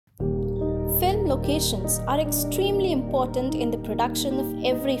locations are extremely important in the production of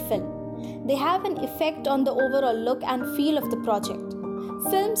every film. They have an effect on the overall look and feel of the project.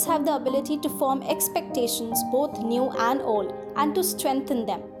 Films have the ability to form expectations, both new and old, and to strengthen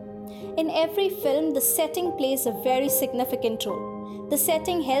them. In every film, the setting plays a very significant role. The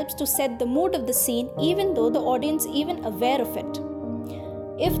setting helps to set the mood of the scene even though the audience isn't aware of it.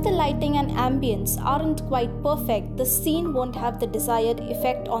 If the lighting and ambience aren't quite perfect, the scene won't have the desired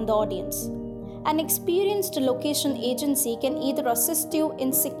effect on the audience. An experienced location agency can either assist you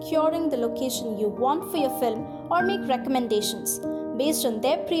in securing the location you want for your film or make recommendations. Based on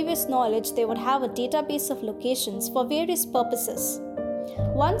their previous knowledge, they would have a database of locations for various purposes.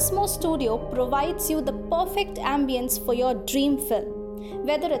 Once More Studio provides you the perfect ambience for your dream film.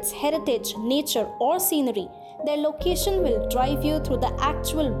 Whether it's heritage, nature, or scenery, their location will drive you through the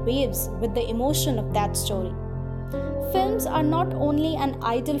actual waves with the emotion of that story. Films are not only an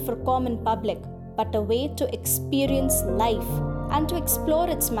idol for common public, but a way to experience life and to explore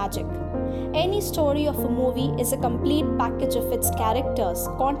its magic. Any story of a movie is a complete package of its characters,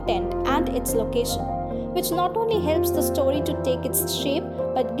 content, and its location, which not only helps the story to take its shape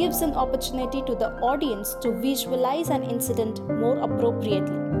but gives an opportunity to the audience to visualize an incident more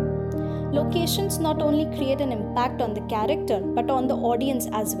appropriately. Locations not only create an impact on the character but on the audience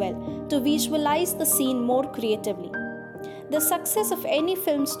as well, to visualize the scene more creatively. The success of any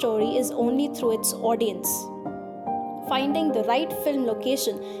film story is only through its audience. Finding the right film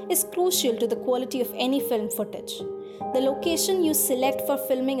location is crucial to the quality of any film footage. The location you select for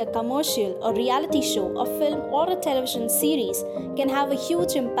filming a commercial, a reality show, a film, or a television series can have a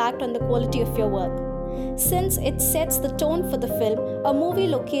huge impact on the quality of your work. Since it sets the tone for the film, a movie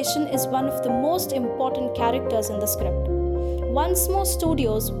location is one of the most important characters in the script. Once More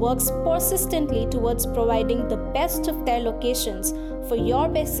Studios works persistently towards providing the best of their locations for your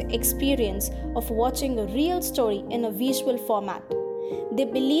best experience of watching a real story in a visual format. They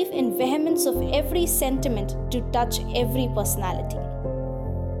believe in vehemence of every sentiment to touch every personality.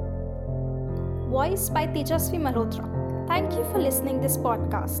 Voice by Tejasvi Malhotra. Thank you for listening this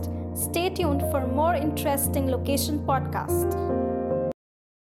podcast. Stay tuned for more interesting location podcasts.